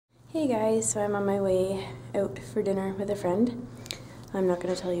Hey guys, so I'm on my way out for dinner with a friend. I'm not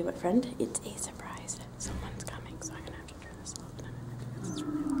going to tell you what friend. It's a surprise. Someone's coming, so I'm going to have to turn this off. This is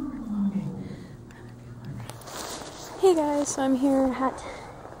really awkward. Okay. Hey guys, so I'm here at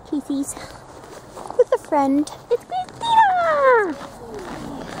Casey's with a friend. It's Christina!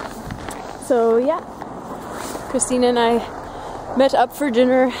 So yeah, Christina and I met up for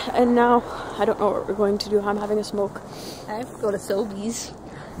dinner, and now I don't know what we're going to do. I'm having a smoke. I have to go to Sobeys.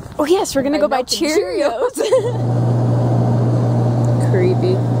 Oh yes, we're gonna go buy Cheerios.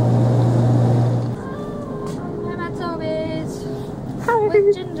 Creepy. I'm at Sobeys. Hi.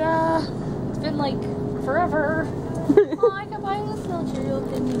 With Ginger. It's been like forever. Oh, I can buy this little Cheerio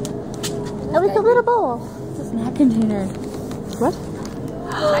thing. Oh, it's a little bowl. It's a snack container. What?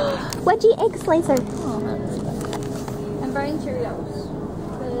 Wedgie egg slicer. Oh, I'm buying Cheerios.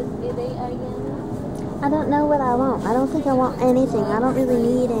 Because they again. I don't know what I want. I don't think I want anything. I don't really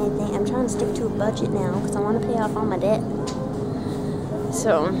need anything. I'm trying to stick to a budget now because I want to pay off all my debt.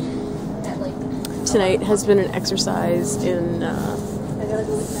 So tonight has been an exercise in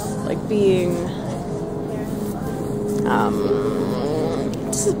like being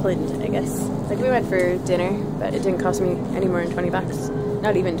disciplined, I guess. Like we went for dinner, but it didn't cost me any more than 20 bucks.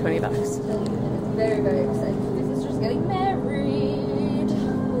 Not even 20 bucks. Very, very excited. My sister's getting married.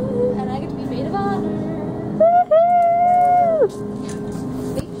 And I get to be maid of honor. I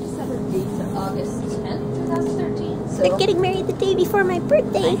think she set her date to August 10th, 2013. So They're getting married the day before my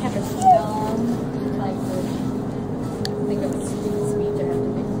birthday. I have a dumb time to think of a stupid speech I have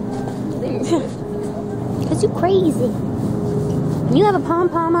to make. Because you're crazy. And you have a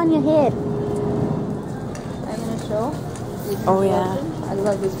pom-pom on your head. I'm going to show. Oh yeah. I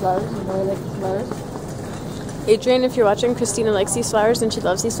love these flowers. You know I like these flowers. Adrian, if you're watching, Christina likes these flowers and she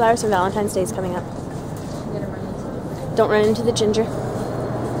loves these flowers, and Valentine's Day is coming up. Don't run into the ginger.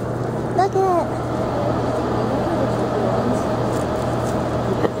 Look at.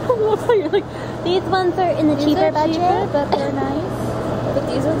 I love how you're like, These ones are in the cheaper budget. But they're nice. But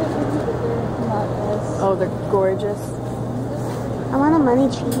these are the ones that they're not as... oh, they're gorgeous. I want a money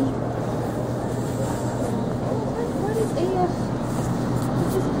tree. What is AF?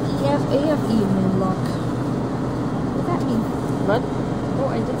 What is AF evening look? What does that mean? What? Oh,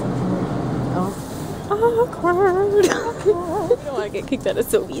 I did something weird. Oh. Awkward. You don't want to get kicked out of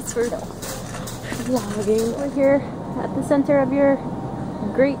Sobeys for vlogging. We're here at the center of your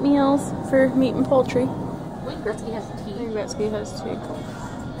great meals for meat and poultry. Wayne Gretzky has tea. Wayne Gretzky has tea.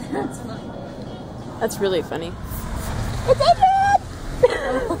 That's funny. That's really funny. It's Adrian!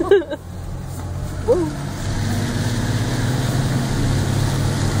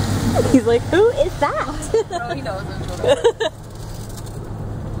 He's like, who is that? Oh, he knows.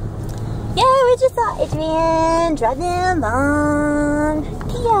 Yeah, we just saw Adrian driving along.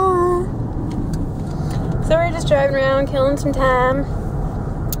 Yeah. So we're just driving around, killing some time.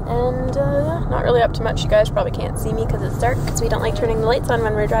 And not really up to much. You guys probably can't see me because it's dark, because we don't like turning the lights on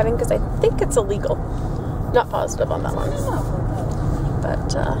when we're driving, because I think it's illegal. Not positive on that one.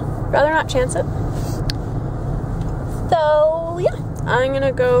 But rather not chance it. So yeah, I'm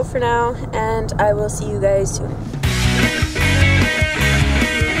gonna go for now, and I will see you guys soon.